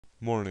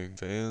Morning,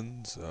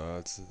 fans.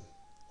 It's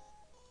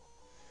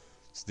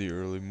the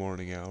early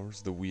morning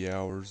hours, the wee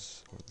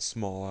hours, or the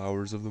small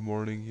hours of the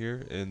morning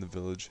here in the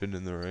village hidden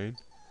in the rain.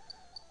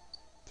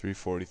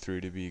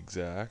 3:43 to be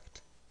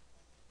exact.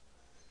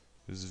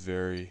 It is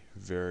very,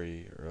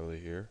 very early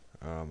here.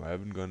 I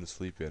haven't gone to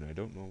sleep yet. I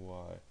don't know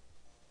why.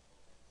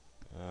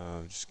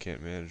 Just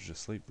can't manage to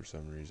sleep for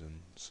some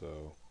reason.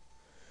 So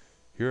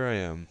here I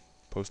am,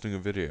 posting a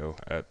video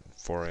at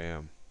 4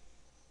 a.m.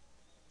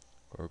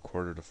 or a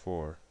quarter to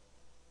 4.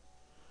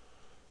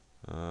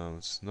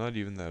 It's not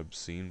even that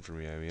obscene for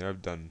me. I mean,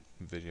 I've done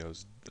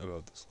videos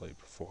about this late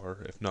before,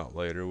 if not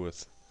later,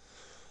 with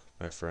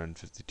my friend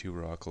 52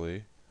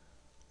 Broccoli.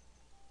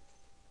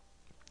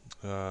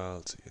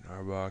 Let's see, in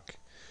Arbok,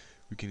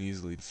 we can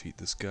easily defeat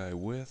this guy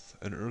with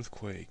an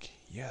earthquake.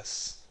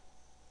 Yes!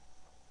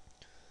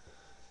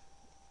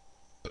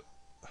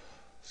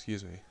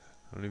 Excuse me.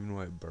 I don't even know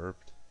why I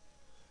burped.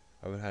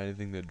 I haven't had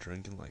anything to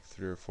drink in like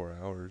 3 or 4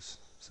 hours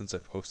since I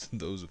posted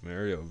those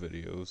Mario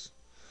videos.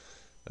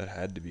 That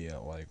had to be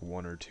at like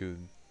 1 or 2.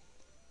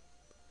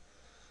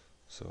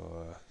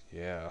 So,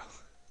 yeah.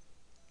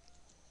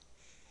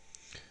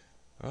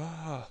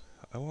 Ah,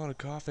 I want a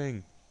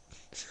coughing.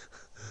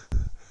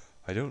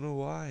 I don't know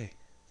why.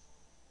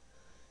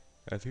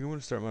 I think I'm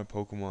gonna start my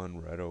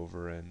Pokemon Red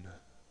over in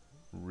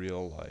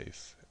real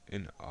life,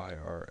 in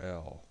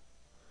IRL.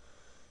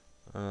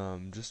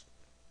 Just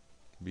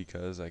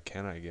because I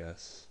can, I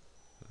guess.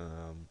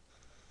 I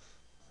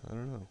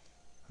don't know.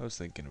 I was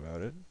thinking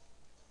about it.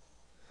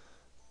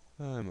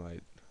 I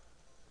might.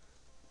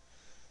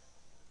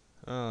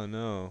 Oh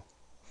no.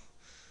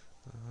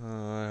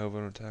 I hope I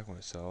don't attack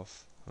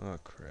myself. Oh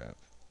crap.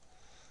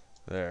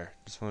 There.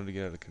 Just wanted to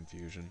get out of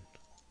confusion.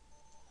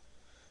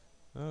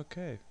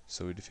 Okay,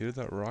 so we defeated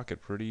that rocket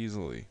pretty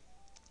easily.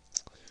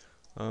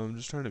 I'm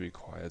just trying to be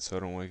quiet so I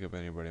don't wake up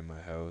anybody in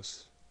my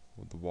house.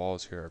 Well, the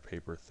walls here are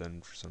paper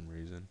thin for some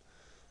reason.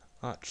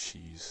 Ah,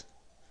 jeez.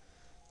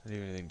 Not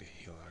even anything to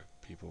heal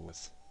people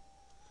with.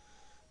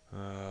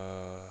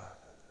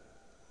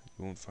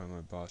 You won't find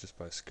my boss just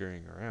by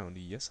scurrying around.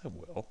 Yes, I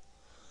will.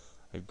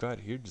 I got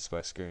here just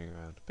by scurrying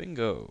around.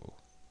 Bingo!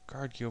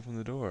 Guard, can you open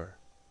the door?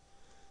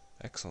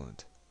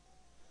 Excellent.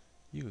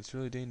 It's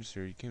really dangerous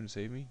here. You came to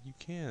save me? You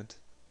can't.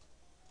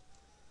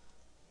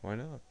 Why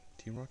not?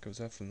 Team Rocket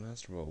was after the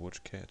Master Ball,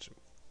 which catch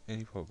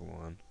any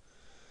Pokemon.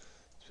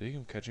 Speaking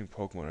of catching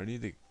Pokemon, I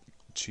need to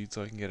cheat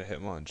so I can get a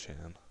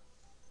Hitmonchan.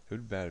 It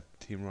would be bad if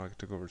Team Rocket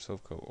took over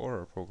Silph or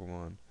our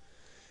Pokemon.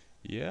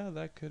 Yeah,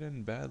 that could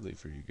end badly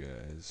for you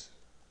guys.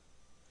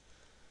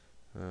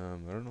 I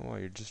don't know why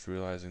you're just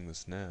realizing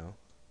this now.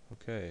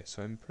 Okay,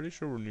 so I'm pretty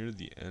sure we're near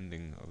the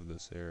ending of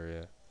this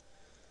area.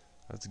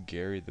 That's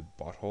Gary the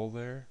Butthole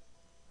there.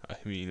 I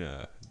mean,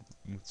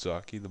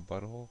 Mutsaki the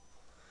Butthole.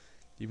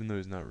 Even though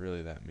he's not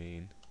really that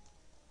mean.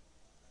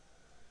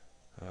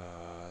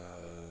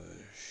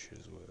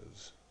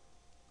 Shizwiz.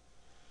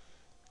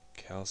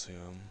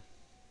 Calcium.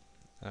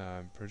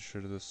 I'm pretty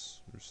sure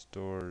this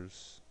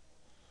restores...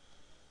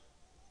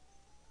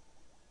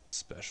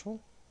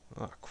 Special?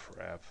 Oh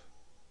crap.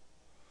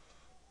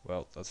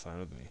 Well, that's fine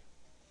with me.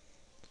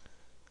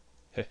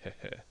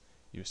 Hehehe.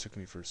 You mistook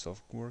me for a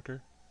Silph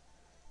worker?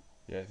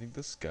 Yeah, I think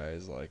this guy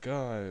is like,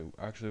 oh,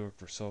 I actually work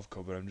for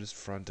Silphco, but I'm just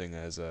fronting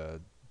as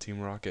a Team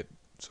Rocket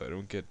so I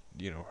don't get,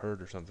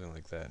 hurt or something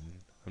like that.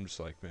 And I'm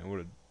just like, man, what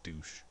a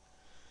douche.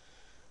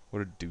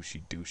 What a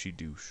douchey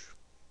douche.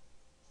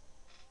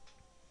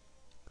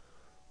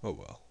 Oh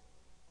well.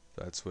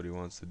 That's what he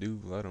wants to do,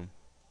 let him.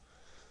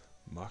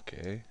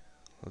 Make.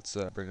 Let's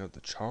bring out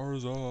the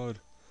Charizard.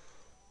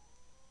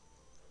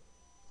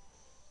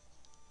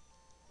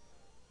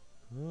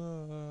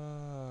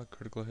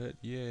 Critical hit,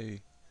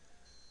 yay.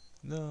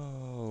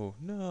 No,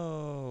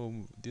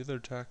 no, the other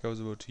attack I was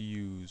about to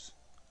use.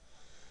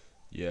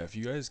 Yeah, if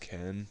you guys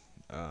can,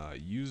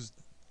 use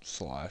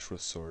Slash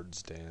with Sword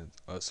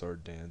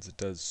Dance. It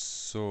does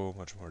so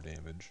much more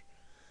damage.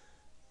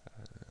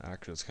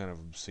 Actually, it's kind of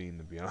obscene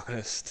to be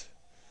honest.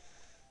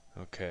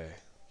 Okay,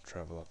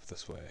 travel up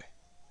this way.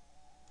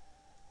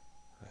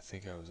 I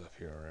think I was up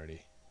here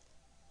already.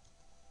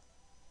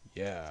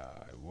 Yeah,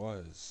 I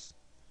was.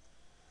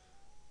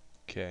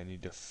 Okay, I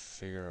need to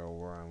figure out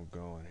where I'm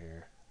going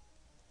here.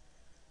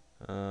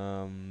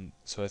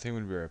 So I think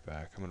I'm gonna be right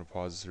back. I'm gonna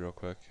pause this real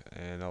quick,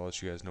 and I'll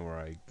let you guys know where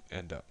I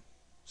end up.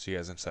 See you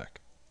guys in a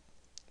sec.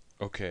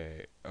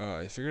 Okay,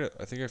 I think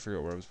I figured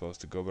out where I'm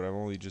supposed to go, but I'm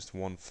only just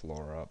one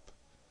floor up.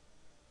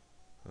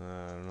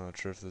 I'm not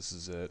sure if this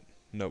is it.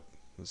 Nope,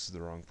 this is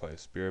the wrong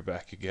place. Be right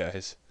back, you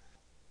guys.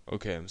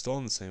 Okay, I'm still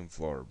on the same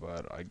floor,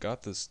 but I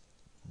got this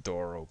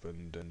door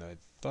opened, and I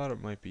thought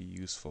it might be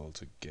useful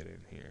to get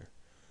in here.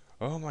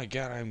 Oh my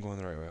god, I'm going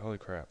the right way. Holy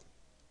crap.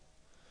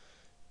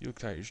 You look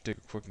tired. You should take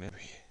a quick nap.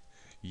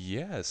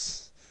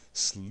 Yes!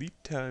 Sleep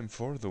time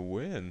for the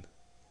win!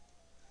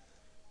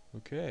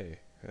 Okay.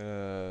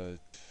 I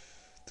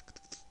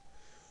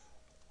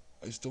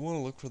still want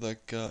to look for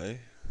that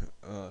guy.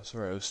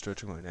 Sorry, I was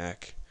stretching my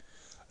neck.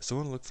 I still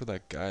want to look for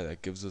that guy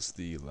that gives us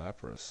the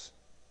Lapras.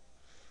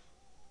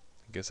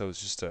 I Guess I was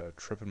just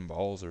tripping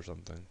balls or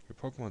something.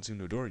 Your Pokemon seem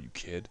to adore you,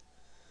 kid.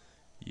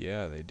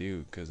 Yeah, they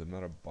do, because I'm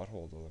not a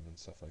butthole to them and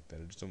stuff like that.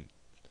 I just don't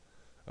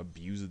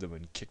abuse them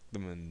and kick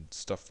them and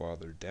stuff while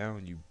they're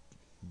down, you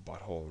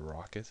butthole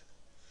rocket.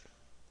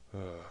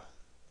 Ugh,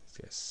 these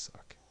guys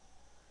suck.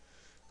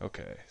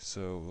 Okay,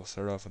 so we'll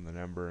start off with an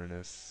Ember, and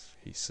if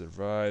he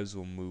survives,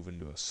 we'll move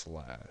into a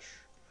Slash,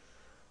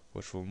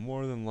 which will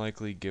more than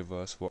likely give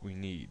us what we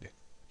need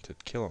to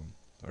kill him,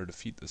 or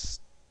defeat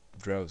this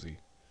Drowsy.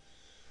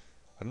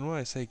 I don't know why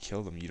I say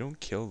kill them. You don't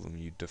kill them,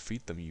 you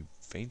defeat them, you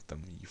feint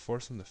them, you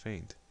force them to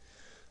faint.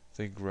 I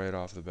think right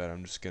off the bat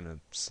I'm just gonna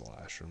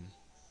slash them.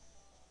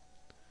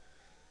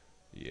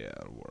 Yeah,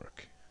 it'll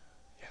work.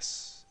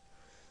 Yes.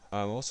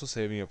 I'm also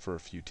saving up for a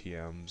few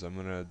TMs. I'm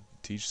gonna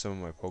teach some of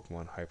my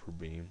Pokemon Hyper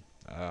Beam.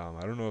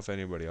 I don't know if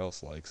anybody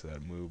else likes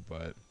that move,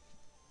 but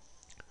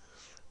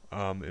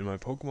in my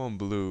Pokemon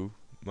Blue,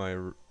 my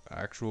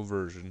actual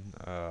version,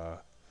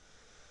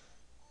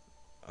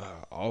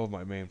 all of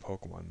my main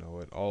Pokemon know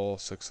it. All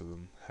 6 of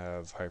them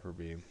have Hyper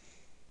Beam.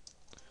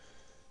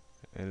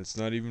 And it's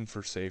not even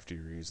for safety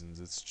reasons,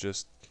 it's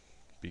just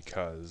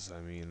because, I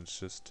mean, it's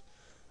just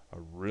a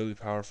really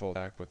powerful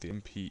attack, but the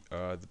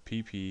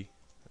PP,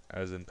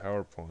 as in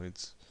power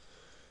points,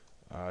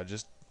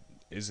 just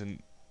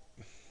isn't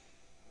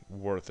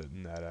worth it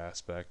in that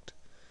aspect.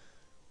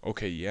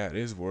 Okay, yeah, it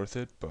is worth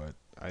it, but,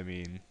 I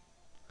mean,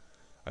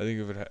 I think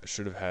if it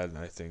should have had,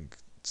 I think,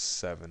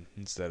 7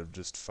 instead of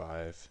just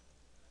 5.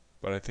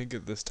 But I think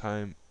at this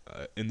time,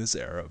 in this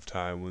era of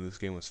time, when this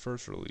game was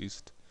first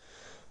released,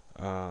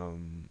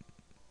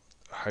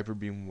 Hyper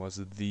Beam was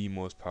the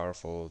most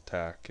powerful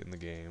attack in the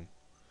game.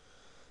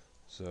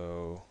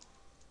 So,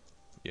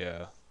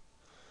 yeah.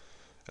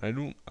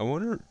 And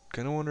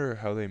kind of wonder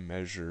how they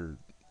measure,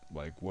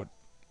 like, what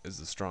is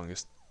the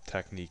strongest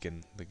technique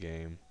in the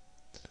game.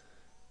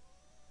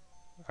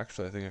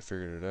 Actually, I think I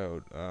figured it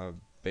out.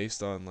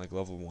 Based on, like,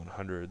 level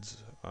 100s,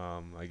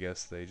 I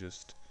guess they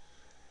just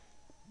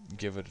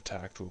give an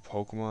attack to a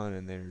Pokemon,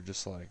 and they're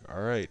just like,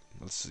 alright,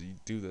 let's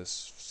do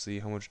this, see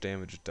how much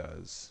damage it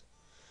does.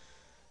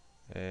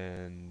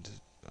 And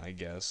I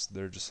guess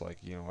they're just like,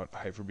 you know what,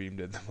 Hyper Beam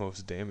did the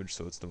most damage,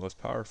 so it's the most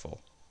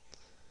powerful.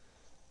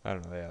 I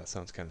don't know, yeah, that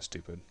sounds kind of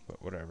stupid,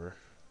 but whatever.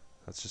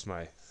 That's just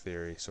my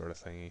theory sort of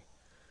thingy.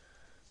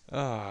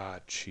 Ah,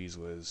 cheese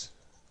whiz.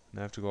 Now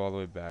I have to go all the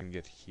way back and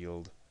get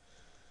healed.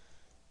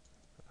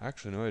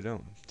 Actually, no, I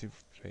don't.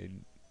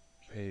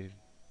 Paid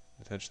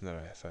attention that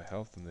if I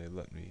health, then they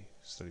let me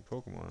study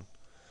Pokemon.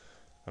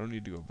 I don't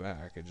need to go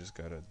back, I just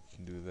gotta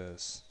do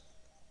this.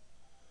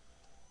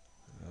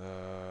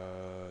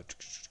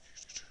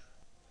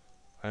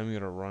 I'm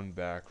gonna run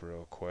back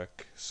real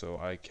quick so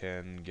I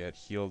can get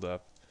healed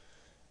up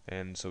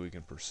and so we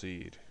can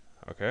proceed.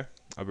 Okay?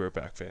 I'll be right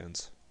back,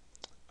 fans.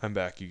 I'm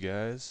back, you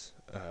guys.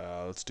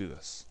 Let's do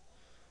this.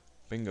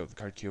 Bingo, the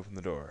card key opened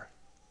the door.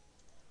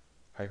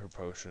 Hyper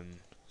Potion.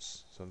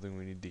 Something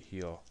we need to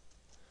heal.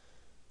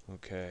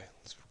 Okay,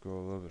 let's go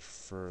a little bit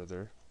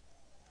further.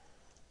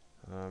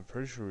 I'm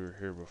pretty sure we were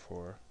here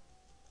before.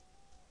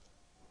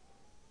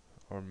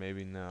 Or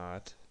maybe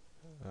not.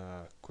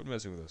 Quit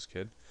messing with us,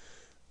 kid.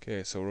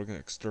 Okay, so we're gonna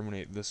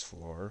exterminate this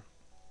floor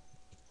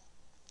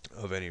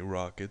of any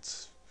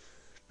rockets,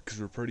 because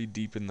we're pretty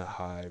deep in the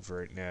hive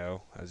right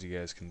now, as you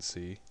guys can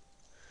see.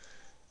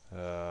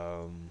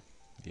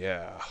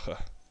 Yeah.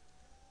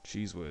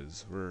 Jeez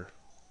whiz, we're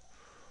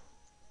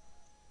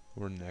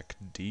neck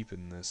deep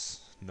in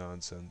this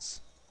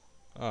nonsense.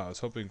 I was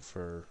hoping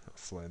for a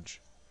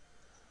flinch.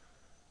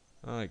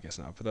 I guess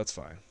not, but that's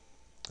fine.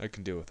 I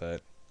can deal with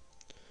that.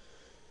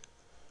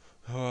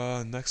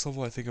 Next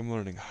level I think I'm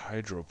learning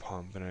Hydro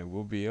Pump, and I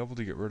will be able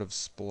to get rid of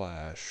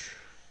Splash.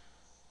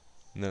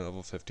 And then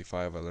level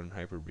 55 I learn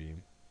Hyper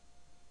Beam.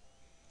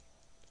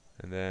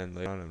 And then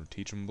later on I'm going to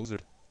teach him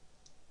Blizzard.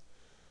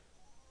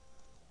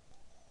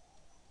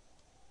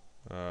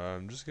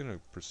 I'm just going to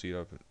proceed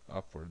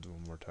upwards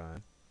one more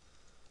time.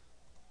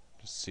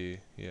 Just see.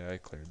 Yeah, I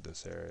cleared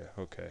this area.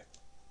 Okay.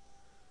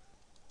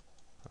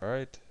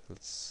 Alright,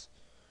 let's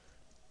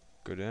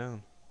go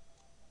down.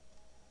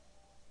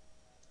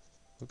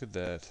 Look at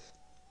that.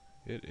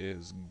 It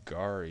is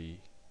Gary.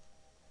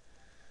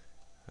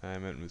 I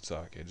meant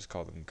Mutsaki. I just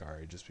called him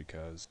Gary just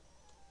because.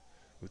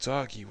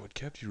 Mutsaki, what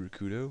kept you,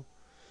 Rakudo?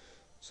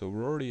 So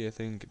we're already, I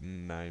think,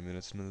 9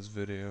 minutes into this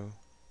video.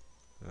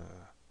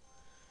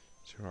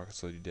 So Rocket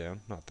slowed you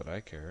down. Not that I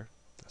care.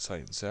 I saw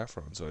you in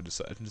Saffron, so I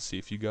decided to see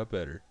if you got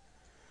better.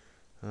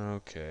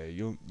 Okay,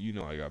 you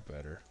know I got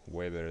better.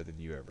 Way better than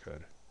you ever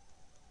could.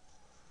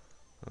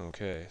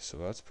 Okay, so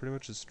that's pretty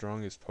much the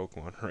strongest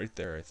Pokemon right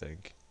there, I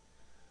think.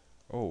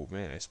 Oh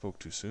man, I spoke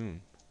too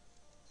soon.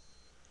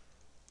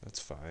 That's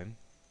fine.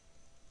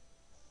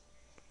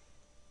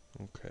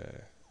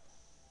 Okay.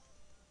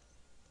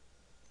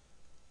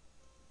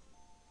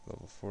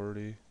 Level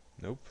 40.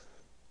 Nope.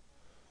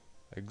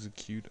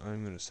 Execute.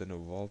 I'm gonna send a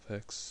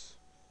Vulpix.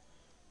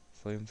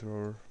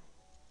 Flamethrower.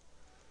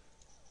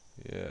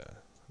 Yeah.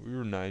 We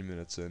were 9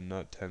 minutes in,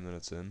 not 10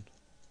 minutes in.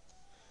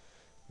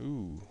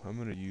 Ooh, I'm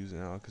gonna use an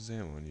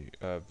Alakazam on you.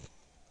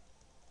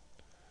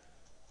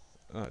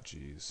 Oh,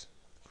 jeez.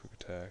 Quick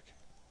attack.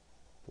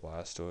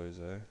 Blastoise,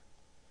 eh?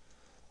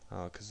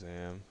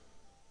 Alakazam.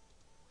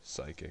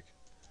 Psychic.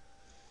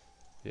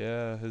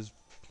 Yeah, his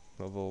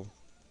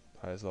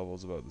highest level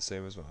is about the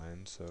same as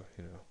mine, so,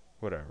 you know,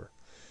 whatever.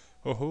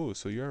 Oh ho,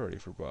 so you're ready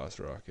for Boss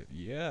Rocket.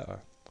 Yeah.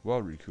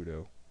 Well,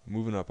 Rikudo,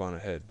 moving up on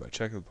ahead. By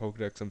checking the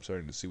Pokedex, I'm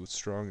starting to see what's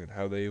strong and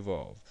how they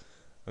evolve.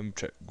 I'm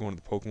going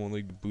to the Pokemon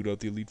League to boot out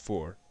the Elite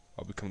Four.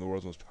 I'll become the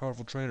world's most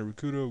powerful trainer.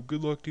 Rikudo,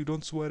 good luck to you.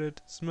 Don't sweat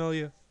it. Smell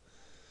ya.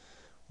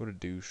 What a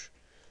douche.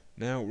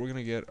 Now, we're going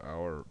to get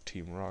our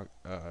Team Rock,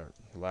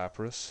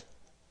 Lapras.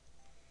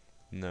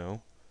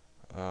 No.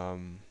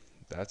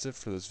 That's it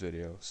for this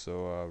video.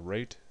 So,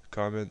 rate,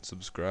 comment,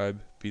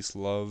 subscribe. Peace,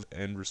 love,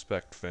 and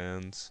respect,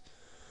 fans.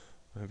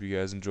 I hope you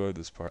guys enjoyed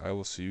this part. I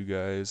will see you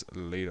guys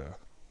later.